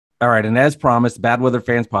All right, and as promised, Bad Weather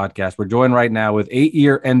Fans Podcast, we're joined right now with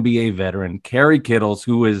 8-year NBA veteran Kerry Kittles,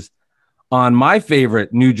 who is on my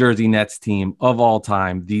favorite New Jersey Nets team of all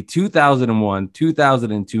time, the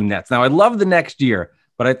 2001-2002 Nets. Now, I love the next year,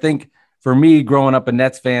 but I think for me, growing up a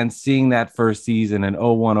Nets fan, seeing that first season in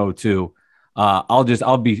 01-02,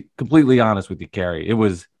 I'll be completely honest with you, Kerry. It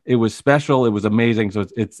was special. It was amazing. So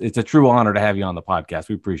it's a true honor to have you on the podcast.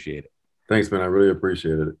 We appreciate it. Thanks, man. I really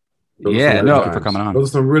appreciated it. Thank you for coming on. Those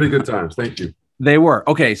are some really good times. Thank you. They were.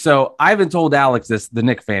 Okay, so I haven't told Alex this, the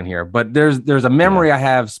Knicks fan here, but there's a memory I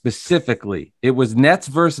have specifically. It was Nets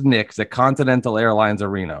versus Knicks at Continental Airlines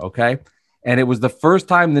Arena, okay? And it was the first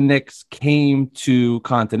time the Knicks came to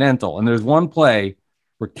Continental. And there's one play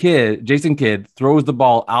where Jason Kidd throws the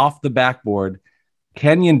ball off the backboard.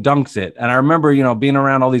 Kenyon dunks it. And I remember, being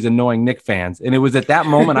around all these annoying Knicks fans. And it was at that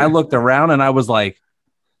moment I looked around and I was like,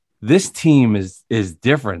 this team is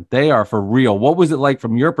different. They are for real. What was it like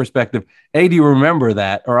from your perspective? A, do you remember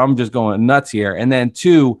that? Or I'm just going nuts here. And then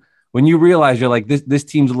two, when you realize you're like, this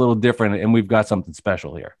team's a little different and we've got something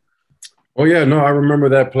special here. Oh, yeah. No, I remember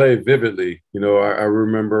that play vividly. I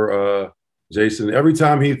remember Jason, every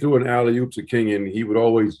time he threw an alley-oop to Kenyon, he would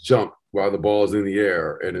always jump while the ball's in the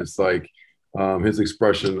air. And it's like his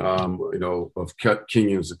expression, of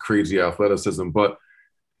Kenyon's crazy athleticism. But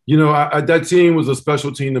that team was a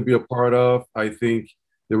special team to be a part of. I think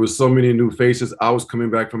there was so many new faces. I was coming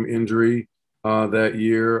back from injury that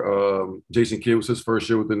year. Jason Kidd was his first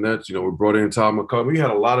year with the Nets. We brought in Tom McCullough. We had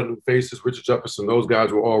a lot of new faces. Richard Jefferson, those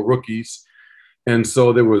guys were all rookies. And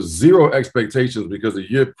so there was zero expectations because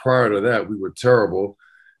the year prior to that, we were terrible.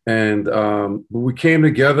 And but we came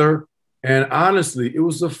together. And honestly, it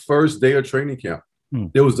was the first day of training camp.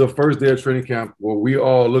 It was the first day of training camp where we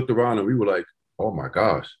all looked around and we were like, oh my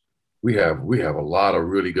gosh, we have a lot of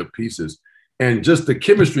really good pieces. And just the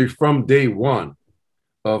chemistry from day one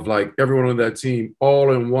of like everyone on that team,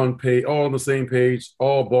 all in one page, all on the same page,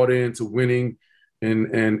 all bought into winning and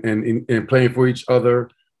playing for each other,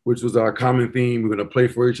 which was our common theme. We're going to play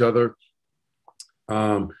for each other.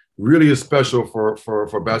 Really is special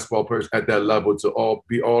for basketball players at that level to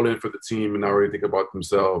be all in for the team and not really think about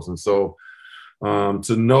themselves. And so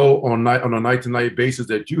to know on a night-to-night basis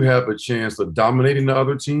that you have a chance of dominating the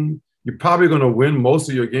other team, you're probably going to win most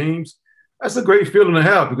of your games. That's a great feeling to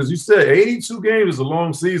have because you said 82 games is a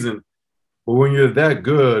long season, but when you're that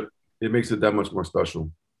good, it makes it that much more special.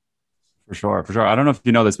 For sure. I don't know if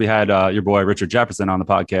you know this. We had your boy Richard Jefferson on the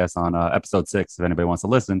podcast on episode 6, if anybody wants to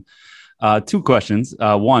listen. 2 questions.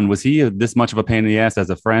 One, was he this much of a pain in the ass as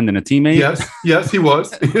a friend and a teammate? Yes, he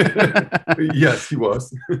was. Yes, he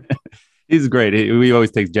was. He's great. He always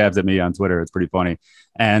takes jabs at me on Twitter. It's pretty funny.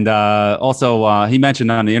 And also, he mentioned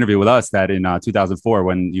on the interview with us that in 2004,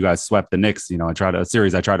 when you guys swept the Knicks, I tried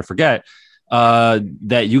to forget,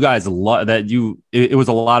 that you guys it was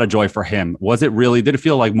a lot of joy for him. Was it really? Did it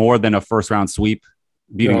feel like more than a first round sweep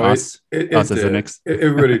beating us as the Knicks?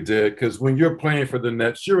 It really did, because when you're playing for the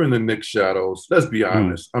Nets, you're in the Knicks shadows. Let's be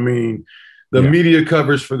honest. I mean, the media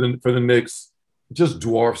coverage for the Knicks just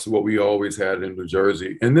dwarfs what we always had in New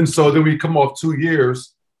Jersey. And then we come off 2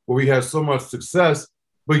 years where we had so much success,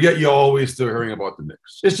 but yet you're always still hearing about the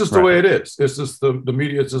Knicks. It's just the way it is. It's just the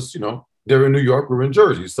media. It's just, they're in New York, we're in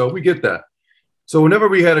Jersey. So we get that. So whenever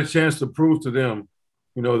we had a chance to prove to them,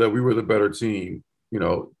 that we were the better team,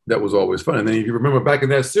 that was always fun. And then if you remember back in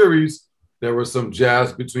that series, there was some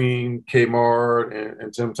jazz between Kmart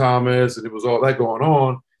and Tim Thomas, and it was all that going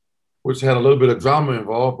on, which had a little bit of drama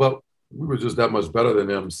involved, but we were just that much better than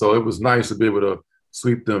them. So it was nice to be able to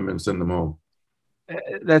sweep them and send them home.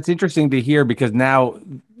 That's interesting to hear because now,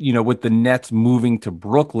 with the Nets moving to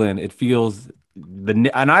Brooklyn, it feels and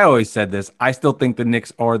I always said this, I still think the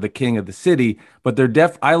Knicks are the king of the city, but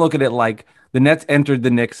I look at it like the Nets entered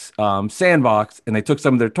the Knicks sandbox and they took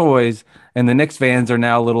some of their toys, and the Knicks fans are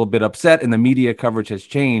now a little bit upset and the media coverage has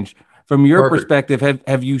changed. From your perspective,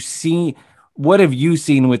 what have you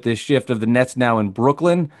seen with this shift of the Nets now in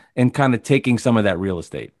Brooklyn and kind of taking some of that real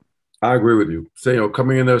estate? I agree with you.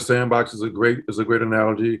 Coming in their sandbox is a great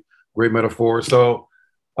analogy, great metaphor. So,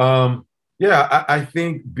 I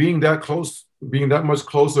think being that much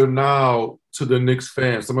closer now to the Knicks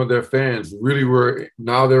fans, some of their fans really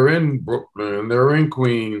now they're in Brooklyn, they're in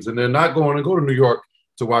Queens, and they're not going to go to New York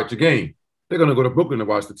to watch a game. They're going to go to Brooklyn to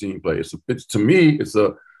watch the team play.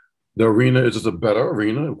 The arena is just a better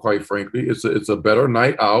arena, and quite frankly, it's a better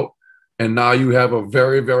night out. And now you have a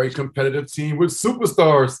very, very competitive team with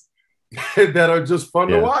superstars that are just fun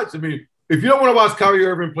to watch. I mean, if you don't want to watch Kyrie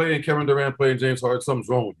Irving play and Kevin Durant play and James Harden, something's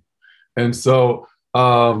wrong with you. And so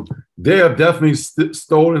they have definitely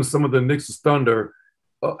stolen some of the Knicks' thunder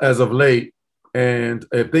as of late And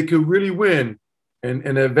if they could really win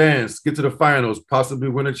and advance, get to the finals, possibly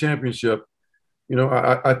win a championship, you know,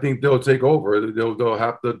 I think they'll take over. They'll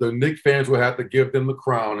have to, the Knicks fans will have to give them the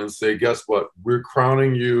crown and say, guess what? We're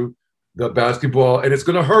crowning you the basketball. And it's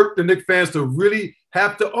going to hurt the Knicks fans to really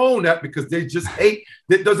have to own that, because they just hate.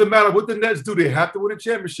 It doesn't matter what the Nets do. They have to win a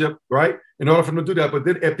championship, right, in order for them to do that. But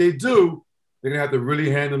then if they do, they're going to have to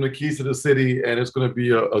really hand them the keys to the city, and it's going to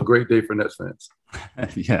be a great day for Nets fans.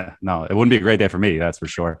 Yeah, no, it wouldn't be a great day for me, that's for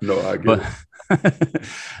sure. No, I get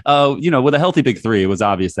it. You know, with a healthy big three, it was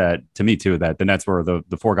obvious that, to me too, that the Nets were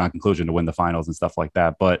the foregone conclusion to win the finals and stuff like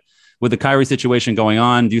that. But with the Kyrie situation going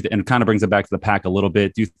on, and it kind of brings it back to the pack a little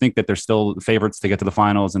bit, do you think that they're still favorites to get to the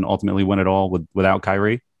finals and ultimately win it all without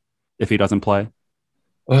Kyrie if he doesn't play?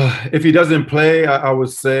 If he doesn't play, I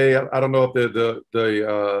would say, I don't know if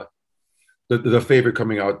they're the favorite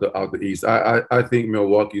coming out the East. I think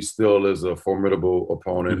Milwaukee still is a formidable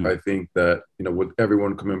opponent. Mm-hmm. I think that, you know, with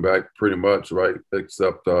everyone coming back pretty much, right,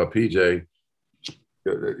 except PJ,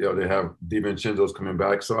 you know, they have DiVincenzo's coming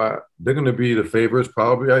back. So they're going to be the favorites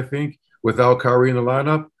probably, I think, without Kyrie in the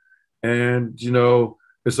lineup. And, you know,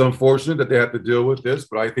 it's unfortunate that they have to deal with this,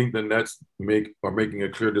 but I think the Nets are making a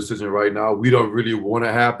clear decision right now. We don't really want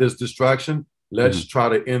to have this distraction. Let's try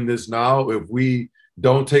to end this now. If we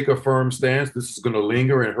don't take a firm stance, this is going to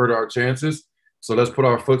linger and hurt our chances. So let's put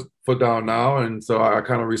our foot down now. And so I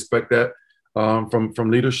kind of respect that from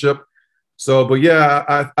leadership. So, but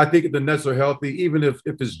yeah, I think if the Nets are healthy, even if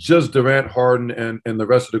it's just Durant, Harden, and the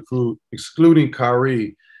rest of the crew, excluding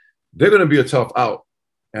Kyrie, they're going to be a tough out.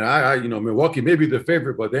 And you know, Milwaukee may be the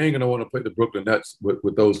favorite, but they ain't going to want to play the Brooklyn Nets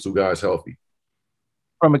with those two guys healthy.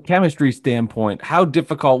 From a chemistry standpoint, how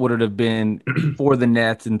difficult would it have been for the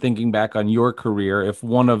Nets, and thinking back on your career, if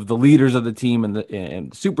one of the leaders of the team and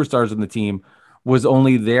superstars in the team was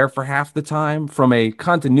only there for half the time? From a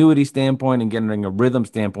continuity standpoint and getting a rhythm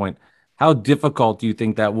standpoint, how difficult do you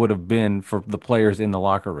think that would have been for the players in the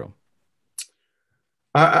locker room?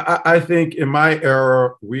 I think in my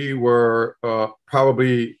era, we were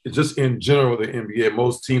probably, just in general, the NBA,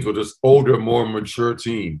 most teams were just older, more mature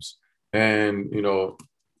teams. And, you know,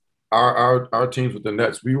 our teams with the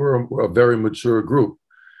Nets, we were a very mature group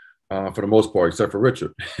for the most part, except for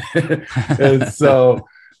Richard. and so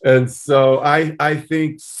I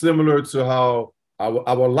think similar to how I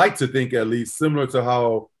would like to think, at least similar to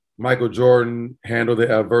how Michael Jordan handled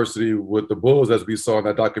the adversity with the Bulls, as we saw in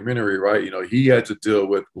that documentary, right? You know, he had to deal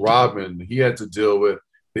with Rodman. He had to deal with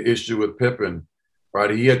the issue with Pippen,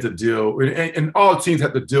 right? He had to deal, and all teams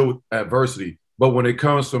have to deal with adversity. But when it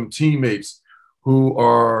comes from teammates who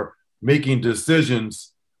are making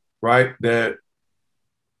decisions, right, that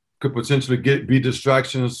could potentially be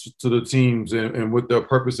distractions to the teams and with their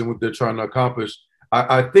purpose and what they're trying to accomplish,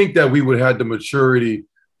 I think that we would have the maturity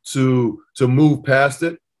to move past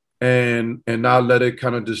it and not let it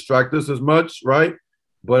kind of distract us as much, right?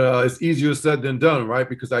 But it's easier said than done, right?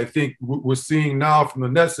 Because I think what we're seeing now from the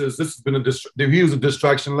Nets is this has been he was a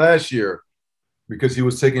distraction last year because he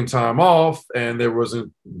was taking time off and there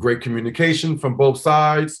wasn't great communication from both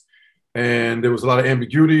sides. And there was a lot of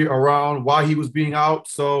ambiguity around why he was being out.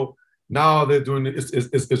 So now they're doing it,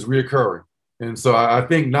 it's reoccurring. And so I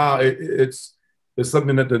think now it's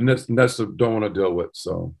something that the Nets don't want to deal with.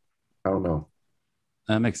 So I don't know.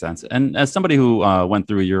 That makes sense. And as somebody who went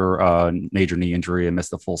through your major knee injury and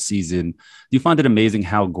missed the full season, do you find it amazing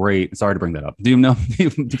how great, sorry to bring that up. Do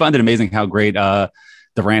you find it amazing how great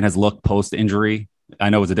Durant has looked post-injury? I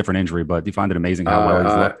know it was a different injury, but do you find it amazing how well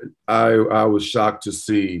he's looked? I was shocked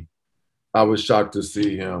to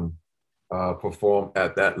see him perform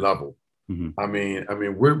at that level. Mm-hmm. I mean,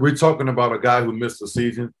 we're talking about a guy who missed the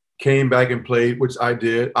season, came back and played, which I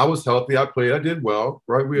did. I was healthy. I played. I did well,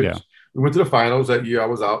 right? We went to the finals that year. I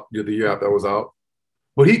was out. The year after I was out.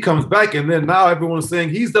 But he comes back, and then now everyone's saying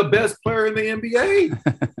he's the best player in the NBA.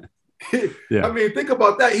 Yeah. I mean, think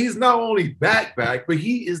about that. He's not only back, but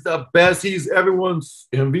he is the best. He's everyone's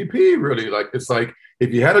MVP, really. Like, it's like,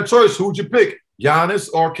 if you had a choice, who'd you pick? Giannis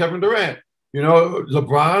or Kevin Durant? You know,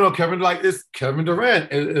 LeBron or Kevin, like, it's Kevin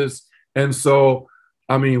Durant. And so,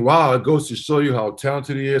 I mean, wow, it goes to show you how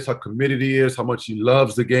talented he is, how committed he is, how much he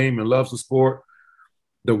loves the game and loves the sport.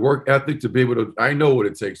 The work ethic to be able to, I know what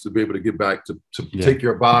it takes to be able to get back to take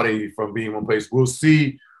your body from being one place. We'll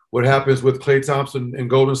see what happens with Klay Thompson in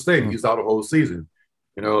Golden State. He's out a whole season.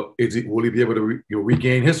 You know, will he be able to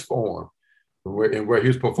regain his form and where he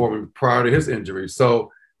was performing prior to his injury?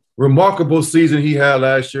 So remarkable season he had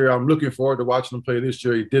last year. I'm looking forward to watching him play this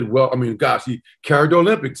year. He did well. I mean, gosh, he carried the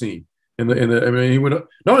Olympic team. He went.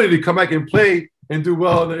 Not only did he come back and play and do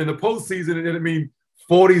well in the postseason, and I mean,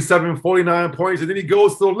 47, 49 points, and then he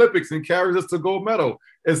goes to the Olympics and carries us to gold medal.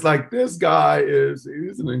 It's like this guy he's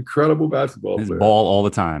an incredible basketball player. Ball all the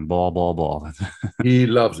time. Ball. He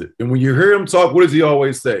loves it. And when you hear him talk, what does he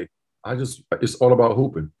always say? It's all about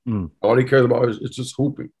hooping. All he cares about is just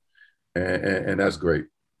hooping. And that's great.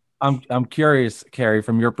 I'm curious, Kerry,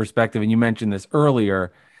 from your perspective, and you mentioned this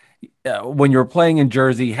earlier, when you were playing in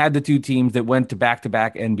Jersey, had the two teams that went to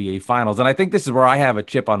back-to-back NBA finals. And I think this is where I have a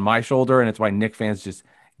chip on my shoulder, and it's why Knick fans just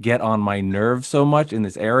get on my nerves so much in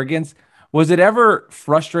this arrogance. Was it ever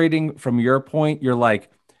frustrating from your point? You're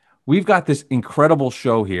like, we've got this incredible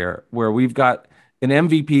show here where we've got an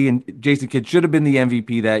MVP, and Jason Kidd should have been the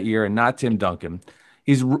MVP that year and not Tim Duncan.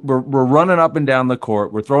 We're running up and down the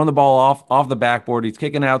court. We're throwing the ball off the backboard. He's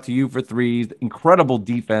kicking out to you for threes. Incredible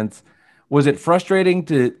defense. Was it frustrating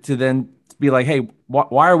to then be like, hey,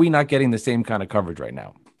 why are we not getting the same kind of coverage right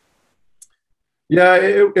now? Yeah,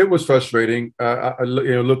 it was frustrating.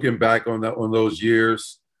 Looking back on those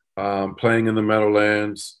years, playing in the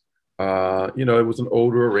Meadowlands, it was an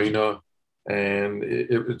older arena, and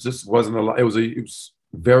it just wasn't a lot. It was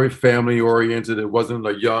very family oriented. It wasn't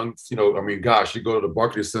a young, gosh, you go to the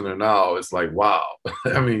Barclays Center now, it's like, wow.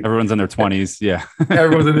 I mean, everyone's in their 20s. Yeah.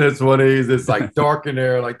 Everyone's in their 20s. It's like dark in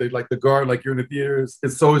there, like the garden, like you're in the theaters.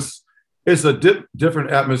 It's a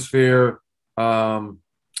different atmosphere. And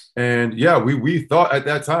yeah, we thought at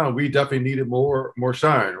that time, we definitely needed more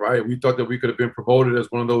shine, right? We thought that we could have been promoted as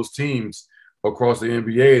one of those teams across the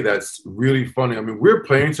NBA. That's really funny. I mean, we're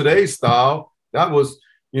playing today's style. That was,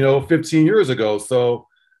 15 years ago. So,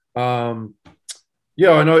 I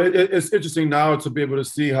know it's interesting now to be able to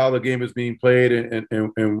see how the game is being played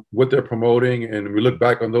and what they're promoting. And we look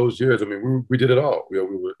back on those years. I mean, we did it all. We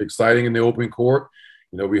were exciting in the open court.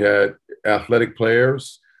 We had athletic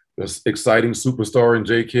players, this exciting superstar in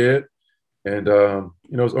J. Kidd. And,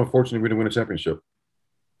 it's unfortunate we didn't win a championship.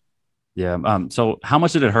 Yeah. So how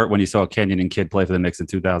much did it hurt when you saw Kenyon and Kidd play for the Knicks in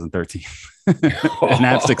 2013 and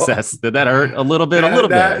have success? Did that hurt a little bit?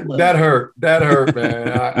 That hurt. That hurt,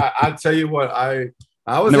 man. I tell you what, I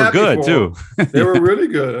was. And they were good too. They were really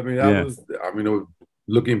good. I mean,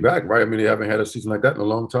 looking back, right? I mean, they haven't had a season like that in a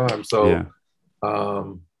long time. So,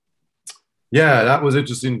 that was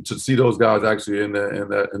interesting to see those guys actually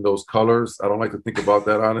in those colors. I don't like to think about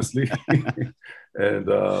that, honestly.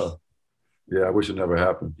 And I wish it never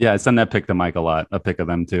happened. Yeah, I send that pic to Mike a lot. A pic of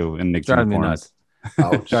them too in Knicks uniforms.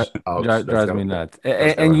 Ouch. Drives me nuts.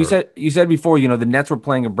 And you said before, the Nets were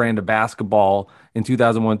playing a brand of basketball in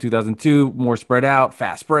 2001, 2002, more spread out,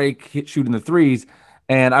 fast break, shooting the threes.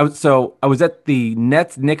 And I was at the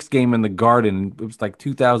Nets-Knicks game in the Garden. It was like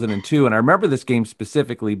 2002, and I remember this game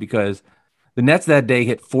specifically because the Nets that day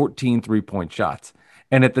hit 14 three-point shots.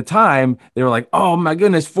 And at the time, they were like, oh, my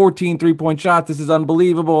goodness, 14 three-point shots. This is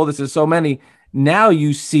unbelievable. This is so many. Now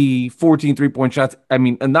you see 14 three-point shots. I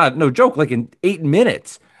mean, no joke, like in 8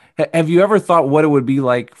 minutes. Have you ever thought what it would be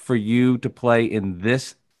like for you to play in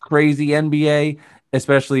this crazy NBA,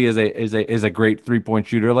 especially as a great three-point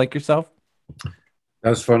shooter like yourself?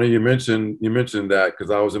 That's funny you mentioned that,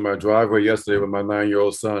 because I was in my driveway yesterday with my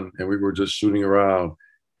 9-year-old son, and we were just shooting around.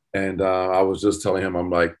 And I was just telling him, I'm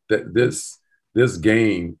like, this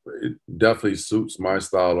game, it definitely suits my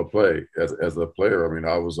style of play as a player. I mean,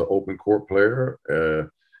 I was an open court player.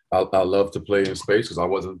 I love to play in space because I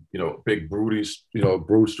wasn't, big, brutish,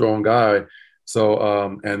 brute strong guy. So,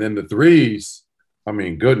 and then the threes, I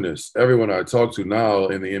mean, goodness, everyone I talk to now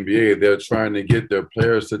in the NBA, they're trying to get their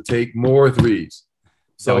players to take more threes.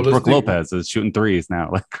 So like Brooke Lopez is shooting threes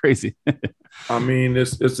now, like crazy. I mean,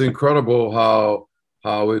 it's incredible how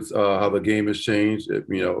the game has changed.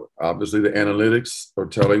 Obviously the analytics are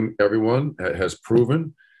telling everyone, has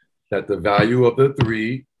proven that the value of the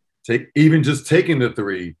three, even just taking the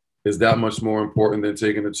three, is that much more important than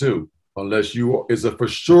taking the two. Unless is a for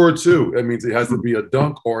sure two. That means it has to be a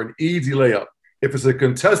dunk or an easy layup. If it's a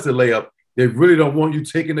contested layup, they really don't want you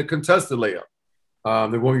taking the contested layup.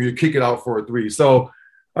 They want you to kick it out for a three. So,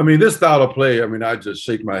 I mean, this style of play, I mean, I just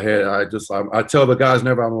shake my head. I tell the guys,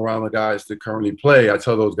 whenever I'm around the guys that currently play, I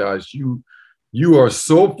tell those guys, you are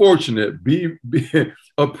so fortunate.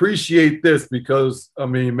 Appreciate this, because, I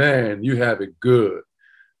mean, man, you have it good.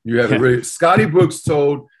 You have it really. Scotty Brooks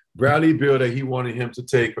told Bradley Beal that he wanted him to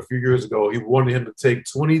take a few years ago. He wanted him to take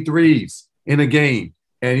 23s in a game.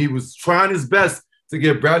 And he was trying his best to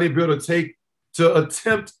get Bradley Beal to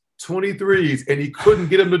attempt 23s, and he couldn't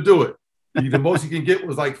get him to do it. The most he can get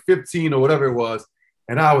was like 15 or whatever it was.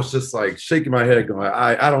 And I was just like shaking my head going,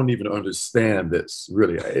 I don't even understand this,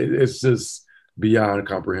 really. It's just beyond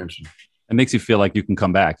comprehension. It makes you feel like you can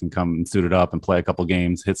come back and come suited up and play a couple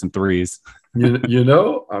games, hit some threes. you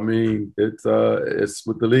know, I mean, it's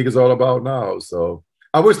what the league is all about now. So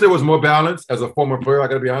I wish there was more balance. As a former player, I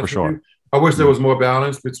got to be honest with you. I wish there was more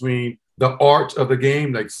balance between the art of the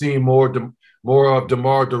game, like seeing more of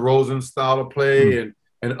DeMar DeRozan's style of play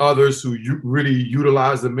and others who really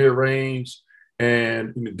utilize the mid range.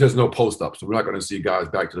 And there's no post up, so we're not going to see guys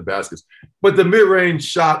back to the baskets. But the mid range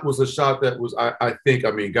shot was a shot that was, I think,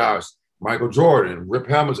 guys, Michael Jordan, Rip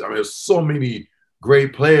Hamilton. I mean, there's so many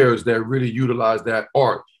great players that really utilize that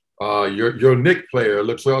art. Your Knick player,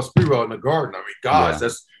 Latrell Sprewell in the Garden. I mean, gosh,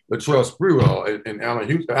 that's Latrell Sprewell and Allen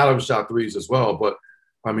Houston. Allen shot threes as well, but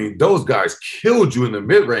I mean, those guys killed you in the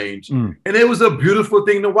mid range, and it was a beautiful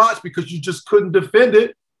thing to watch because you just couldn't defend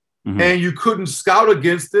it. And you couldn't scout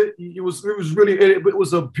against it. It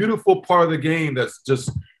was a beautiful part of the game that's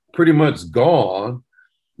just pretty much gone.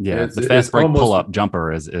 Yeah, the fast break pull-up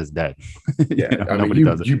jumper is dead. Yeah, I mean,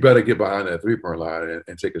 you better get behind that three-point line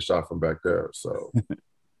and take a shot from back there. So, go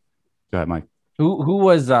ahead, Mike. Who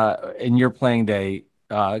was in your playing day?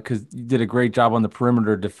 Because you did a great job on the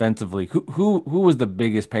perimeter defensively. Who was the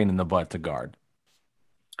biggest pain in the butt to guard?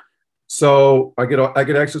 So I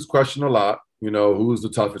get asked this question a lot. You know, who's the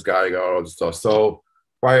toughest guy? You got all this stuff. So,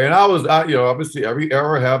 right, and obviously every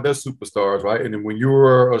era have their superstars, right? And then when you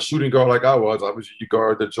were a shooting guard like I was, obviously you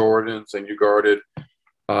guarded the Jordans and you guarded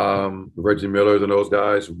Reggie Miller and those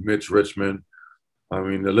guys, Mitch Richmond. I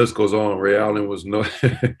mean, the list goes on. Ray Allen was no.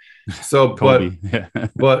 So,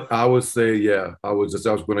 but I would say, I was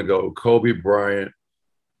going to go Kobe Bryant.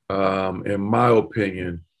 In my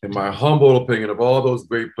opinion, in my humble opinion, of all those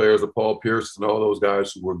great players, of Paul Pierce and all those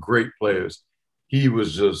guys who were great players, he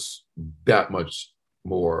was just that much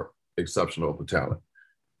more exceptional for talent.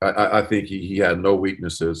 I think he had no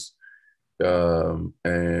weaknesses,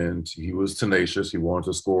 and he was tenacious. He wanted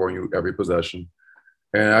to score on you every possession.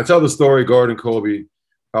 And I tell the story guarding Kobe.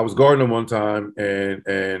 I was guarding him one time,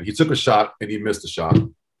 and he took a shot, and he missed a shot.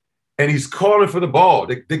 And he's calling for the ball.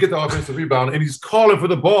 They get the offensive rebound, and he's calling for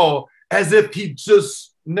the ball as if he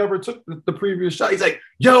just never took the previous shot. He's like,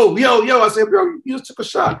 yo. I said, bro, you just took a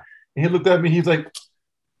shot. And he looked at me. He's like,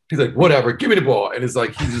 whatever, give me the ball. And it's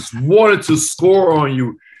like he just wanted to score on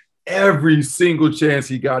you every single chance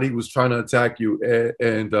he got. He was trying to attack you,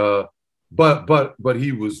 but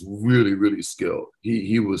he was really, really skilled.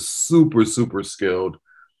 He was super, super skilled,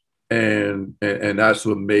 and that's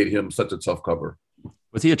what made him such a tough cover.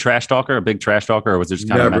 Was he a trash talker, a big trash talker, or was it just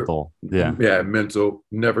kind of mental? Yeah, mental.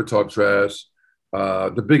 Never talk trash.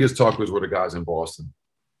 The biggest talkers were the guys in Boston.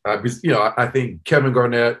 I think Kevin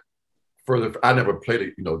Garnett. I never played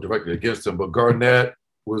it, directly against him, but Garnett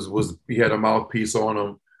he had a mouthpiece on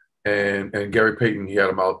him, and Gary Payton, he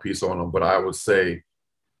had a mouthpiece on him. But I would say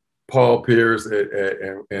Paul Pierce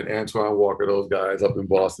and Antoine Walker, those guys up in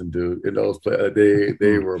Boston, dude, and those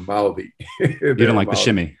they were mouthy. You didn't like the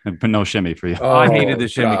shimmy, no shimmy for you. Oh, I hated the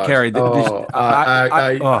shimmy, Kerry.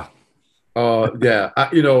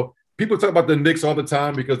 People talk about the Knicks all the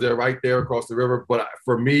time because they're right there across the river. But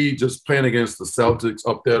for me, just playing against the Celtics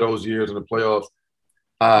up there those years in the playoffs,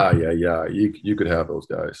 you could have those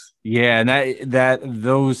guys. Yeah, and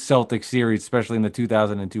those Celtics series, especially in the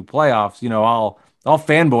 2002 playoffs, I'll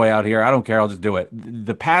fanboy out here. I don't care. I'll just do it.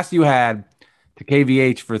 The pass you had to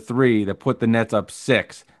KVH for 3 that put the Nets up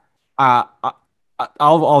 6,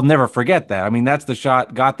 I'll never forget that. I mean, that's the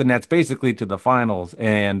shot got the Nets basically to the finals,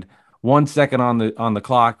 and 1 second on the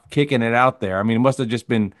clock, kicking it out there. I mean, it must have just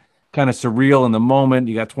been kind of surreal in the moment.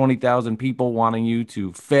 You got 20,000 people wanting you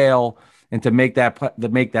to fail and to make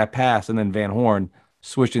that pass, and then Van Horn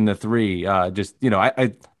swishing the 3. I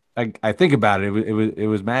think about it. It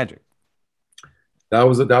was magic. That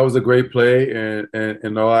was a great play, and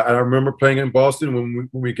I remember playing in Boston when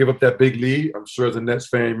we give up that big lead. I'm sure as a Nets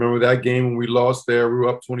fan, remember that game when we lost there. We were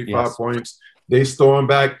up 25 points. They stormed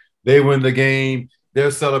back. They win the game. They're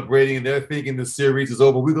celebrating, and they're thinking the series is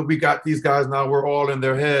over. We got these guys now. We're all in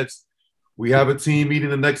their heads. We have a team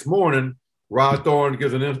meeting the next morning. Rod Thorne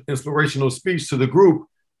gives an inspirational speech to the group.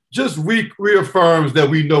 Just reaffirms that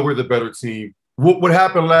we know we're the better team. What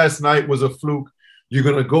happened last night was a fluke. You're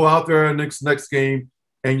going to go out there next game,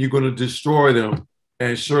 and you're going to destroy them.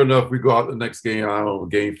 And sure enough, we go out the next game, I don't know,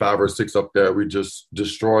 game 5 or 6 up there. We just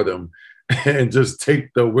destroy them and just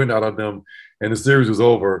take the win out of them. And the series was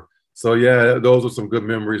over. So, yeah, those are some good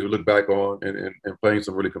memories we look back on and playing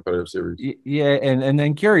some really competitive series. Yeah, and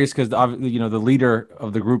then curious because, the leader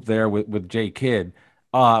of the group there with Jay Kidd,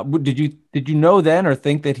 did you know then or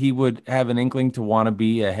think that he would have an inkling to want to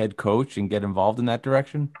be a head coach and get involved in that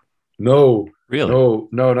direction? No. Really? No,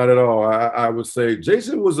 no, not at all. I would say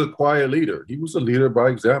Jason was a quiet leader. He was a leader by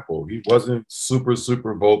example. He wasn't super,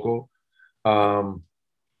 super vocal. Um,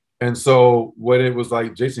 and so when it was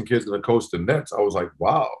like Jason Kidd's going to coach the Nets, I was like,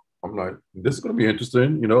 wow. I'm like, this is going to be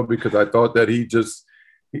interesting, you know, because I thought that he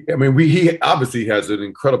obviously has an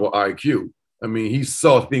incredible IQ. I mean, he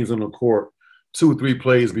saw things on the court 2 or 3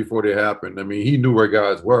 plays before they happened. I mean, he knew where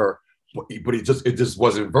guys were, but it just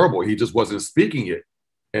wasn't verbal. He just wasn't speaking it.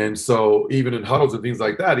 And so even in huddles and things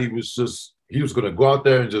like that, he was going to go out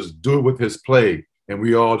there and just do it with his play, and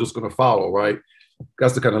we all just going to follow, right?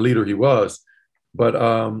 That's the kind of leader he was. But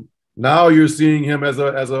now you're seeing him as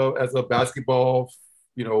a basketball,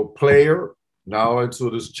 player. Now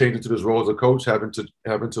into this change into this role as a coach, having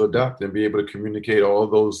to adapt and be able to communicate all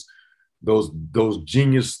those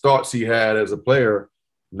genius thoughts he had as a player.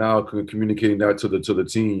 Now communicating that to the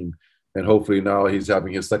team, and hopefully now he's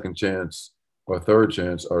having his second chance or third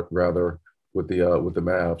chance, or rather, with the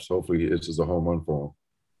Mavs. Hopefully, it's just a home run for him.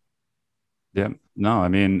 Yeah, no, I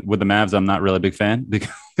mean, with the Mavs, I'm not really a big fan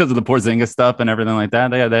because of the Porzingis stuff and everything like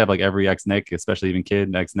that. They have like every ex-Knick, especially even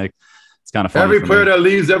Kidd, ex-Knick. It's kind of funny. Every player that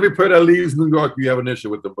leaves New York, you have an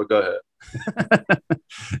issue with them. But go ahead.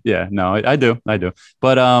 Yeah, no, I do.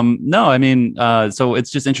 But no, I mean, so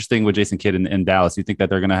it's just interesting with Jason Kidd in Dallas. You think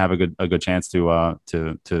that they're going to have a good chance to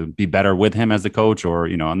be better with him as the coach, or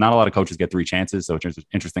not a lot of coaches get 3 chances, so it's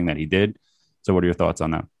interesting that he did. So, what are your thoughts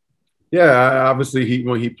on that? Yeah, obviously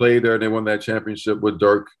when he played there, they won that championship with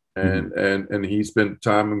Dirk, and he spent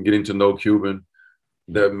time getting to know Cuban.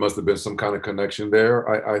 There must have been some kind of connection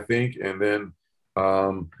there, I think. And then, I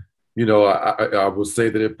would say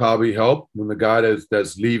that it probably helped when the guy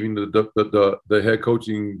that's leaving the head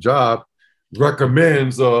coaching job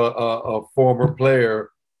recommends a former player.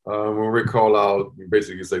 When Rick called out,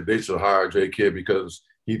 basically said they should hire J. Kidd because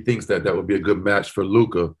he thinks that would be a good match for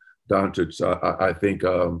Luka Doncic. I think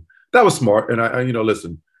that was smart. And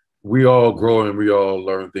listen, we all grow and we all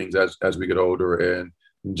learn things as we get older. And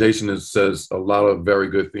Jason says a lot of very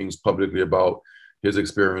good things publicly about his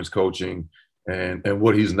experience coaching and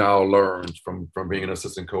what he's now learned from being an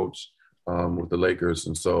assistant coach with the Lakers.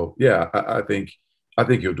 And so, yeah, I think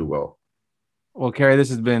he'll do well. Well, Kerry, this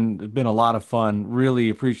has been a lot of fun. Really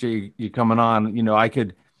appreciate you coming on. I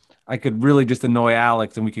could really just annoy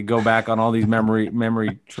Alex, and we could go back on all these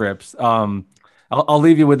memory trips. I'll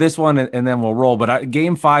leave you with this one, and then we'll roll. But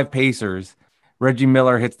Game 5 Pacers. Reggie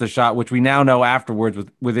Miller hits the shot, which we now know afterwards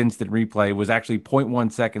with instant replay was actually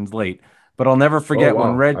 0.1 seconds late. But I'll never forget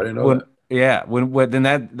when I didn't know that. Yeah,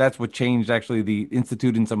 then that's what changed actually the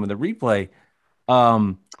instituting some of the replay.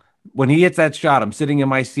 When he hits that shot, I'm sitting in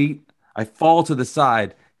my seat, I fall to the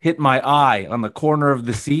side, hit my eye on the corner of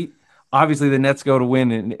the seat. Obviously, the Nets go to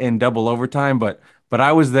win in double overtime, but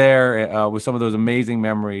I was there with some of those amazing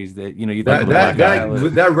memories that you think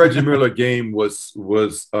that Reggie Miller game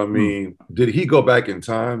was. I mean, did he go back in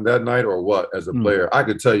time that night or what? As a player, I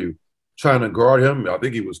could tell you, trying to guard him. I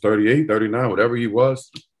think he was 38, 39, whatever he was.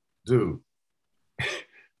 Dude,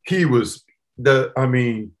 he was I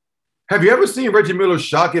mean, have you ever seen Reggie Miller's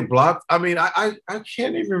shot get blocked? I mean, I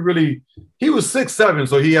can't even really. He was 6'7",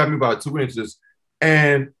 so he had me about 2 inches,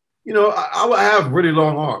 and. I would have really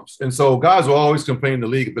long arms. And so guys will always complain in the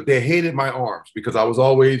league, but they hated my arms because I was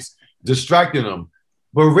always distracting them.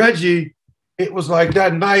 But Reggie, it was like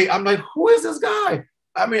that night, I'm like, who is this guy?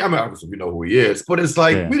 I mean, obviously we know who he is, but it's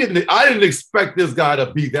like, I didn't expect this guy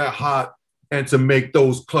to be that hot and to make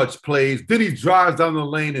those clutch plays. Then he drives down the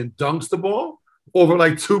lane and dunks the ball over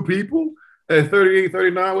like 2 people at 38,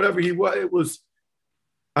 39, whatever he was. It was,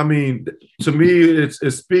 I mean, to me, it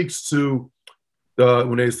speaks to,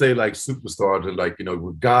 when they say like superstars, and like,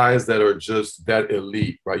 with guys that are just that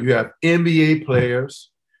elite, right? You have NBA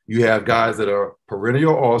players, you have guys that are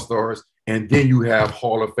perennial all-stars, and then you have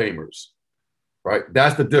Hall of Famers, right?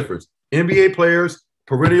 That's the difference. NBA players,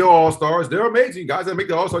 perennial all-stars, they're amazing. Guys that make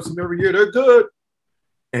the all-star team every year, they're good.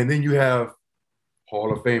 And then you have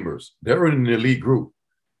Hall of Famers. They're in an elite group.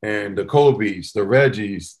 And the Kobe's, the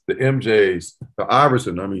Reggie's, the MJ's, the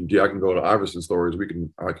Iverson. I mean, I can go to Iverson stories.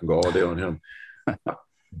 I can go all day on him.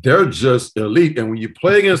 They're just elite, and when you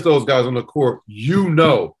play against those guys on the court,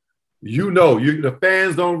 the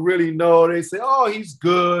fans don't really know. They say, "Oh, he's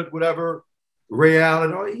good," whatever. Ray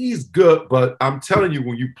Allen, "Oh, he's good," but I'm telling you,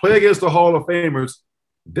 when you play against the Hall of Famers,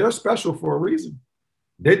 they're special for a reason.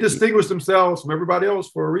 They distinguish themselves from everybody else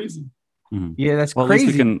for a reason. Mm-hmm. Yeah, that's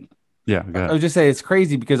crazy. Yeah, go ahead. I was just saying it's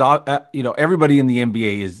crazy because everybody in the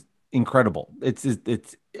NBA is incredible. It's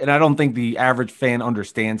and I don't think the average fan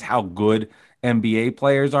understands how good NBA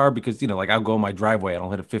players are, because, like, I'll go in my driveway and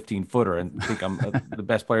I'll hit a 15-footer and think I'm the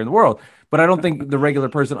best player in the world. But I don't think the regular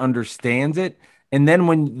person understands it. And then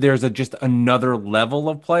when there's just another level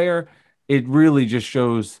of player, it really just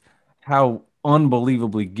shows how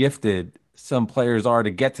unbelievably gifted some players are.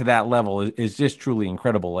 To get to that level is just truly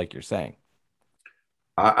incredible, like you're saying.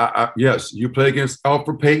 Yes, you play against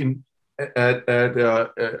Alfred Payton at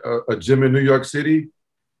a gym in New York City,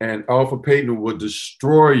 and Alfred Payton would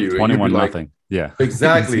destroy you. 21-0. Yeah,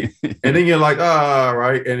 exactly. And then you're like,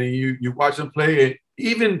 right. And then you watch him play. And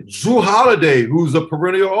even Drew Holiday, who's a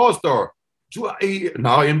perennial All-Star,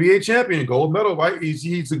 now NBA champion, gold medal, right?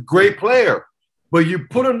 He's a great player. But you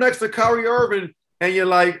put him next to Kyrie Irving, and you're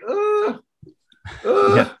like,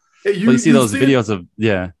 yeah. You see those videos of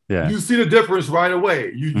You see the difference right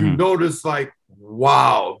away. You notice, like,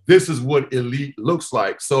 wow, this is what elite looks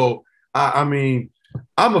like. So I mean,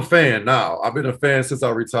 I'm a fan now. I've been a fan since I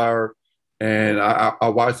retired, and I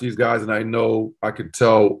watch these guys, and I can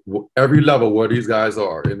tell every level where these guys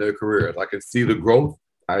are in their careers. I can see the growth.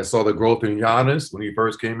 I saw the growth in Giannis when he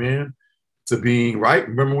first came in to being right.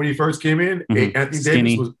 Remember when he first came in,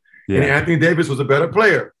 Anthony Davis was a better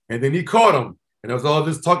player, and then he caught him. And there was all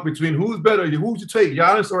this talk between who's better, who's you take,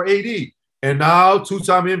 Giannis or AD. And now,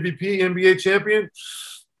 two-time MVP, NBA champion,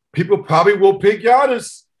 people probably will pick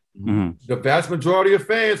Giannis. The vast majority of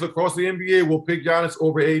fans across the NBA will pick Giannis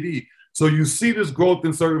over AD. So you see this growth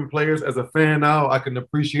in certain players. As a fan now, I can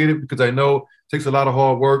appreciate it because I know it takes a lot of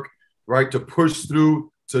hard work, right, to push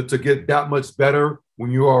through to get that much better when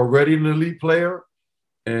you are already an elite player.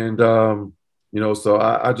 And so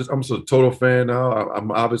I'm just a total fan now.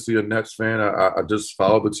 I'm obviously a Nets fan. I just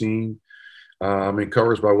follow the team. I'm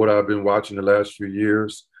encouraged by what I've been watching the last few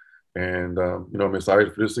years. And, I'm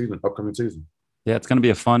excited for this upcoming season. Yeah, it's going to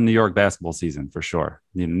be a fun New York basketball season for sure.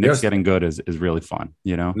 Knicks getting good is really fun,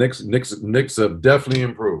 Knicks have definitely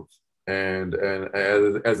improved. And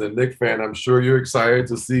as a Knicks fan, I'm sure you're excited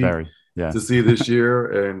to see this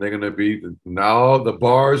year. And they're going to be now the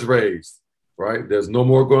bar is raised. Right, there's no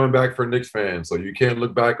more going back for Knicks fans, so you can't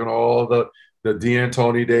look back on all the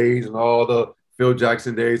D'Antoni days and all the Phil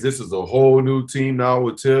Jackson days. This is a whole new team now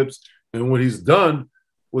with Tibbs, and what he's done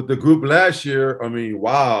with the group last year. I mean,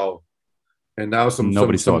 wow! And now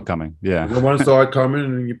nobody saw it coming. Yeah, no one saw it coming,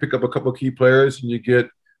 and you pick up a couple of key players, and you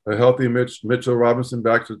get a healthy Mitchell Robinson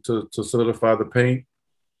back to solidify the paint.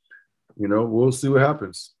 We'll see what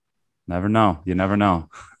happens. Never know. You never know.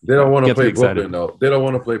 They don't want to play Brooklyn, though. They don't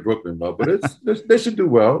want to play Brooklyn, though. But they should do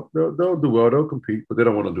well. They'll do well. They'll compete, but they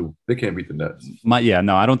don't want to They can't beat the Nets.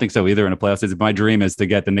 I don't think so either in a playoff series. My dream is to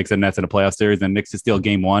get the Knicks and Nets in a playoff series, and Knicks to steal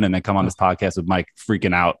game one, and then come on this podcast with Mike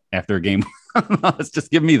freaking out after a game. Let's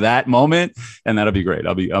just give me that moment, and that'll be great.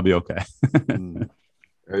 I'll be okay.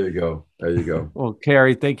 There you go. Well,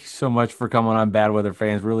 Kerry, thank you so much for coming on Bad Weather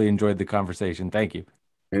Fans. Really enjoyed the conversation. Thank you.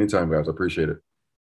 Anytime, guys. I appreciate it.